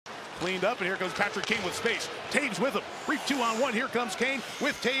Cleaned up, and here comes Patrick Kane with space. Taves with him. Brief 2-on-1. Here comes Kane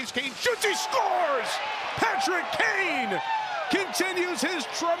with Taves. Kane shoots. He scores! Patrick Kane continues his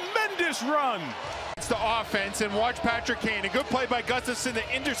tremendous run. It's the offense, and watch Patrick Kane. A good play by Gustafsson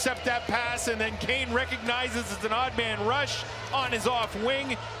to intercept that pass, and then Kane recognizes it's an odd man rush on his off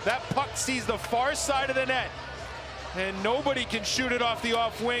wing. That puck sees the far side of the net, and nobody can shoot it off the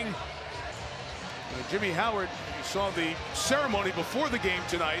off wing. Jimmy Howard, you saw the ceremony before the game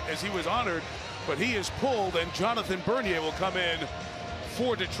tonight as he was honored, but he is pulled, and Jonathan Bernier will come in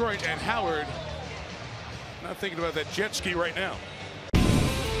for Detroit, and Howard not thinking about that jet ski right now.